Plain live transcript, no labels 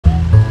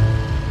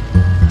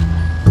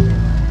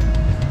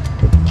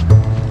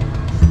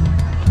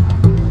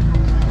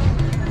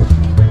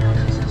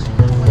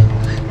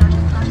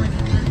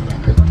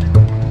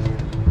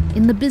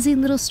the busy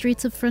little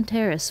streets of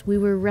Fronteras, we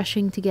were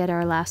rushing to get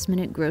our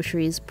last-minute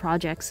groceries,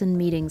 projects, and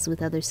meetings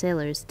with other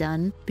sailors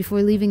done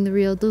before leaving the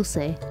Rio Dulce.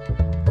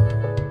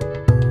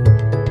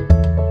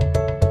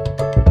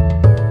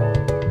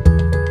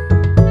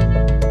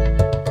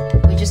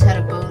 We just had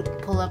a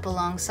boat pull up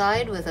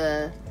alongside with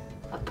a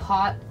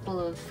pot full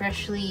of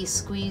freshly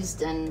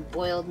squeezed and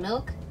boiled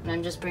milk, and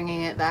I'm just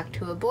bringing it back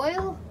to a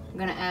boil. I'm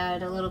gonna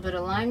add a little bit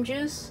of lime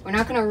juice. We're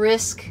not gonna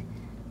risk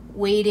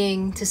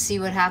waiting to see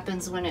what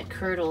happens when it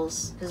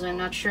curdles, because I'm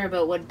not sure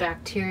about what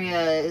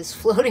bacteria is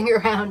floating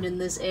around in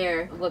this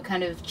air, what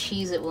kind of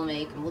cheese it will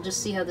make. And we'll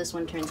just see how this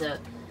one turns out.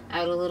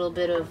 Add a little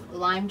bit of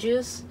lime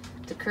juice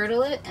to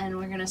curdle it, and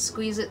we're gonna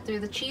squeeze it through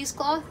the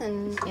cheesecloth,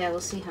 and yeah,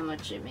 we'll see how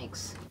much it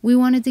makes. We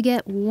wanted to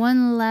get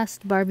one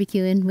last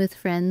barbecue in with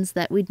friends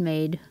that we'd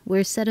made,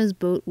 where Seta's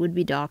boat would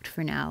be docked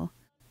for now.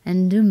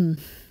 And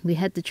we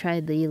had to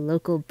try the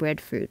local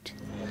breadfruit.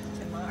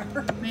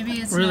 Maybe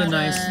it's really not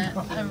nice.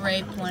 a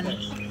ripe one.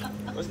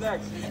 What's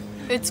next?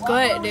 It's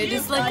good. It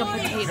is like a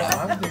potato.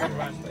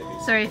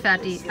 Sorry,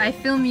 Fatty. I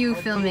film you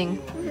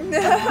filming.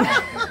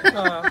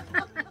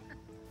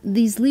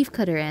 These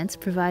leafcutter ants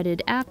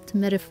provided apt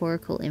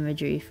metaphorical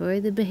imagery for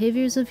the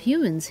behaviors of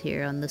humans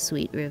here on the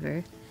Sweet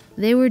River.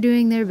 They were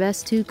doing their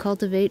best to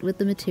cultivate with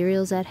the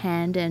materials at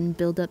hand and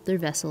build up their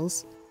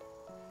vessels.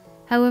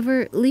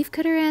 However,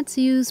 leafcutter ants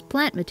use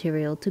plant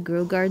material to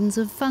grow gardens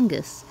of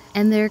fungus,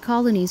 and their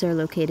colonies are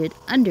located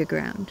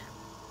underground.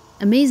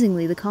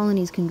 Amazingly, the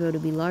colonies can grow to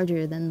be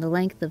larger than the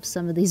length of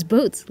some of these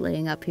boats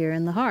laying up here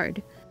in the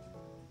hard.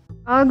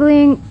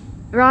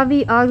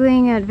 Robbie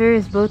ogling at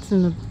various boats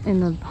in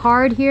the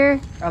hard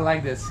here. I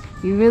like this.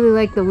 You really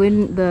like the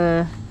wind,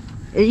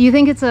 you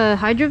think it's a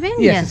hydrovane?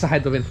 Yes, it's a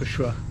hydrovane for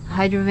sure.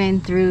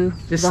 Hydrovane through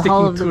Just the sticking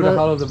hull of the through boat. the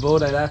hull of the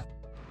boat like that.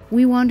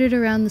 We wandered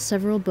around the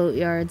several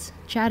boatyards,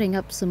 chatting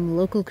up some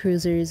local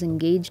cruisers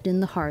engaged in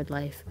the hard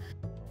life.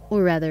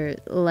 Or rather,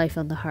 life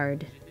on the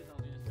hard.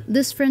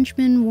 This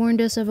Frenchman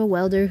warned us of a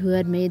welder who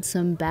had made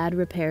some bad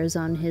repairs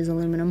on his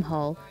aluminum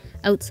hull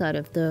outside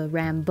of the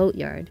Ram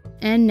boatyard,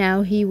 and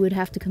now he would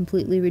have to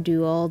completely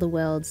redo all the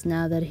welds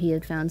now that he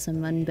had found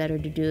someone better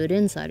to do it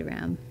inside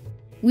Ram.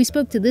 We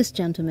spoke to this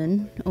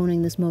gentleman,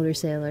 owning this motor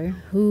sailor,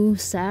 who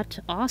sat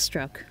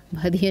awestruck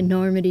by the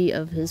enormity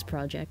of his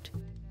project.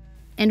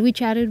 And we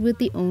chatted with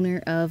the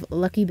owner of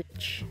Lucky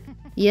Bitch.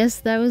 Yes,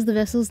 that was the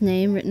vessel's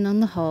name written on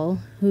the hull,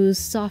 whose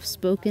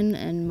soft-spoken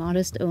and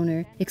modest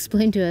owner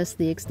explained to us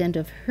the extent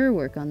of her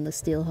work on the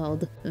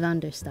steel-hulled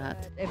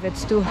Vanderstaat. If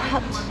it's too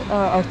hot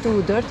or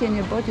too dirty in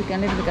your boat, you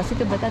can live in the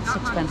casita, but that's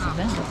expensive,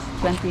 eh?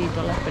 That's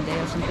 $20 per day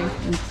or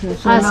something.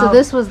 So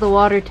this was the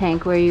water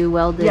tank where you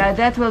welded? Yeah,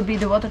 that will be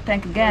the water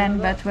tank again,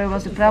 but where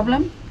was the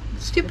problem?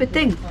 Stupid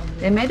thing.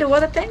 They made a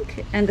water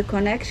tank and the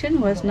connection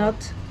was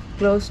not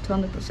close to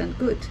 100%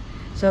 good.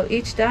 So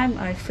each time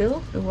I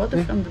fill the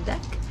water from the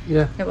deck,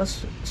 it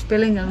was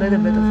spilling a little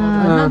bit of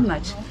water, but not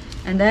much.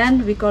 And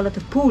then we call it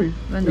a pool.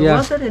 When the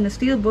water in a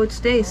steel boat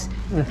stays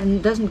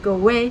and doesn't go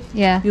away,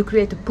 you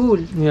create a pool.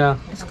 Yeah.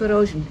 It's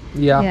corrosion.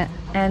 Yeah.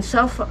 And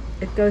so far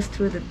it goes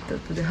through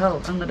the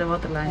hull, under the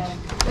water line.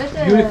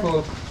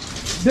 Beautiful.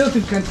 Built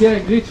in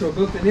Cantiere Grigio,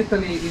 built in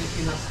Italy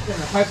in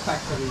a pipe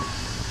factory.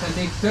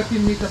 They make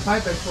 13-meter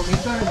pipe by 4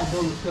 meter and they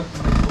build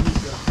 13 meter 4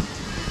 meter.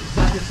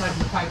 That is like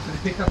the pipe, so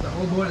they pick up the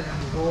whole board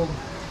and go.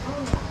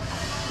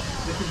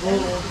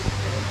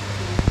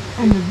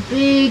 And a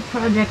big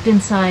project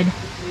inside.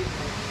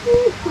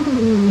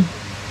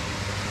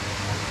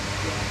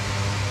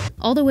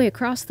 All the way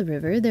across the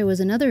river, there was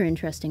another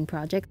interesting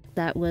project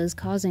that was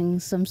causing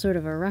some sort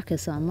of a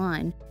ruckus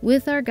online,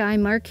 with our guy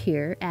Mark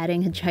here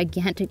adding a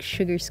gigantic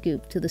sugar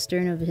scoop to the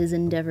stern of his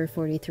Endeavour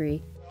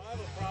 43. I have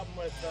a problem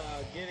with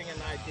getting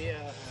an idea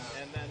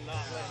and then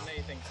not letting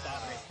anything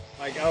stop me.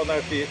 Like, I don't know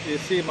if you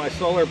see my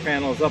solar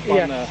panels up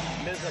on the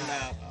mizzen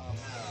mast.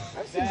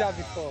 I've seen that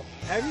before.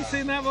 Have you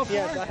seen that before?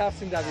 Yes, I have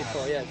seen that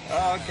before, yes.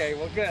 Oh, okay,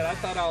 well good. I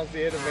thought I was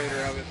the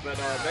innovator of it, but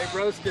they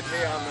roasted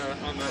me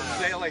on the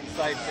sailing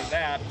site for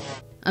that.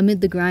 Amid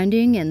the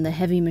grinding and the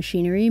heavy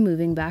machinery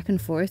moving back and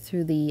forth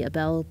through the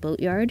Abel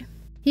boatyard,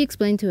 he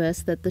explained to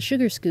us that the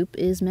sugar scoop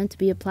is meant to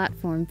be a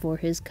platform for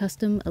his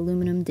custom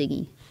aluminum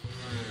dinghy.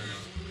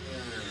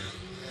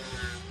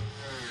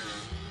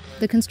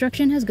 The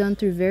construction has gone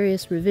through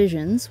various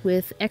revisions,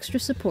 with extra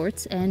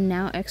supports and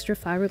now extra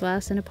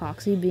fiberglass and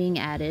epoxy being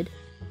added,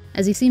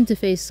 as he seemed to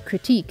face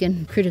critique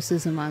and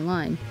criticism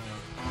online.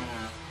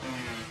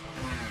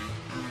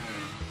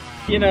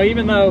 You know,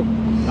 even though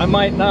I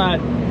might not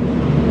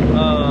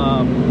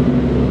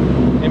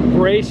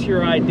embrace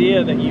your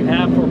idea that you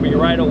have for me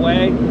right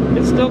away,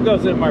 it still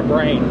goes in my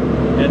brain,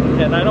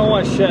 and I don't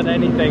want to shut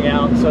anything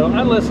out. So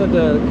I listen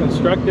to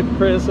constructive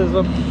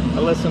criticism,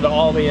 I listen to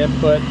all the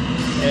input.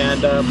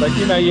 And but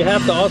you know, you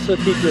have to also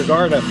keep your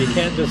guard up. You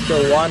can't just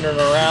go wandering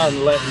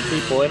around letting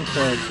people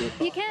influence you.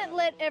 You can't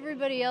let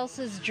everybody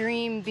else's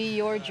dream be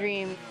your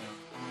dream.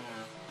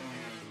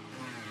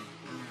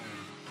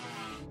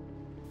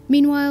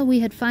 Meanwhile,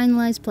 we had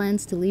finalized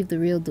plans to leave the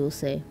Rio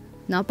Dulce,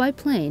 not by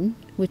plane,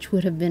 which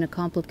would have been a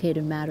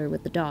complicated matter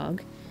with the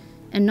dog,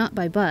 and not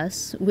by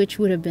bus, which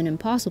would have been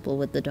impossible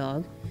with the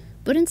dog,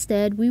 but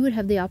instead we would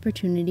have the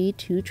opportunity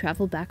to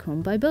travel back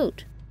home by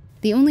boat.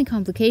 The only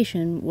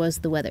complication was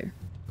the weather.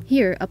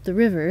 Here, up the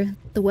river,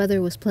 the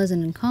weather was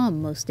pleasant and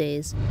calm most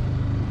days.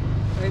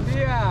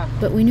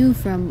 But we knew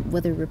from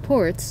weather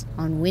reports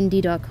on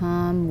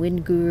windy.com,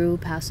 Wind Guru,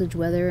 Passage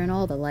Weather, and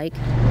all the like,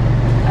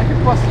 I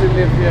could possibly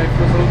live here if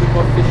it was a little bit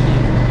more fishy.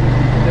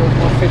 There was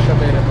more fish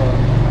available.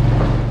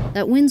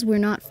 that winds were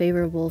not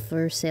favorable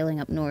for sailing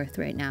up north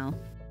right now.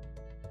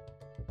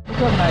 It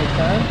was nice,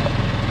 huh?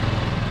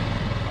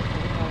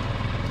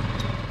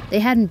 They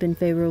hadn't been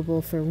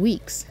favorable for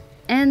weeks,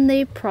 and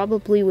they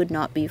probably would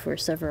not be for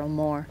several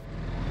more.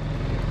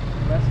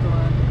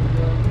 Restaurant.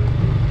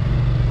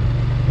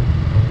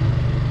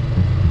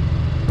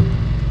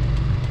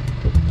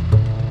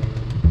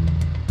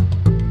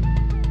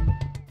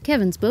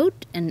 Kevin's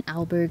boat, an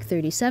Alberg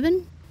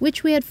 37,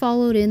 which we had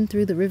followed in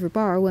through the river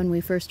bar when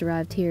we first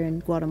arrived here in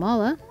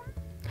Guatemala,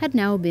 had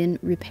now been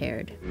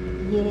repaired.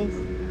 Yes.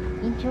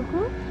 In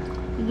Choco?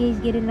 You guys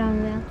get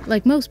along well?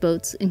 Like most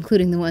boats,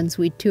 including the ones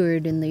we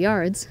toured in the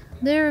yards,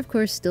 there of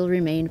course still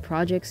remained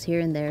projects here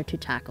and there to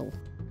tackle.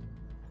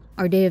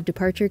 Our day of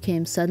departure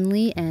came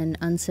suddenly and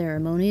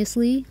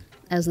unceremoniously,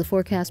 as the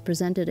forecast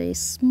presented a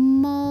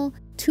small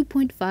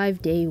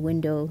 2.5-day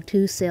window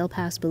to sail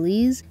past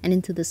Belize and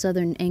into the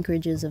southern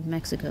anchorages of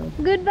Mexico.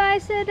 Goodbye,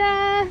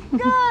 Seda!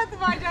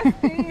 Goodbye,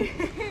 Dusty.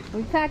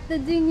 We packed the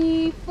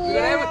dinghy full. We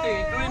got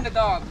everything, including the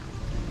dog.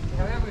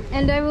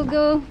 And I will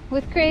go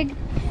with Craig.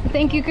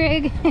 Thank you,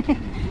 Craig.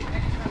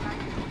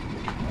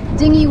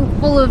 Dinghy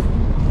full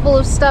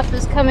of stuff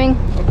is coming.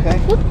 Okay.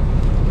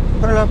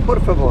 Perla, por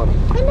favor.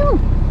 Hello.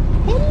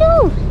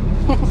 Hello.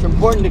 It's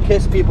important to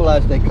kiss people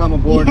as they come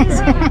aboard.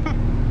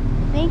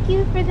 Thank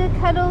you for the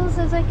cuddles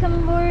as I come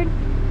aboard.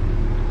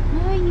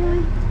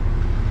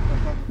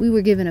 We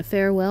were given a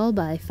farewell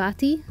by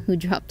Fatih, who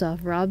dropped off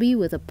Robbie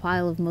with a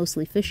pile of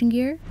mostly fishing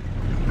gear.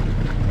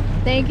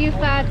 Thank you,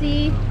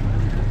 Fatih.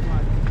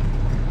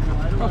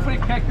 Hopefully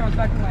Craig comes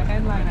back to my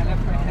headline. I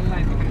left my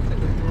headline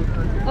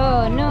because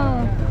Oh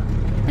no.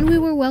 And we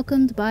were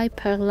welcomed by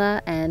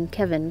Perla and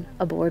Kevin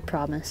aboard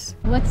Promise.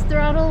 What's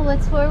throttle?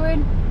 What's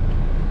forward?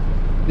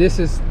 this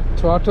is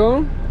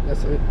throttle.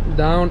 That's it.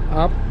 Down,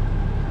 up,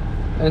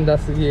 and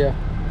that's the gear.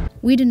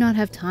 We did not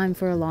have time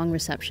for a long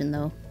reception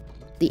though.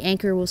 The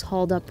anchor was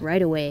hauled up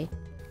right away,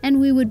 and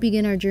we would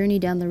begin our journey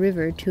down the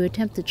river to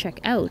attempt to check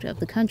out of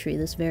the country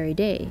this very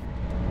day.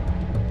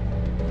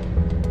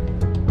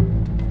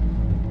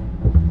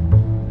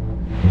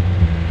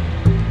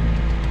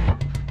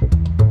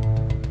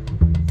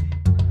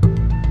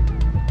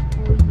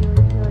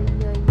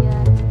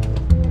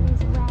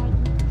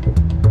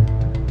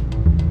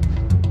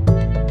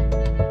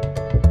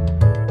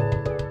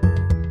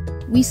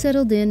 We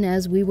settled in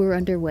as we were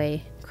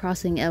underway,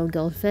 crossing El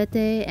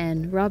Golfete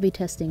and Robbie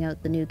testing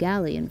out the new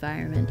galley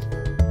environment.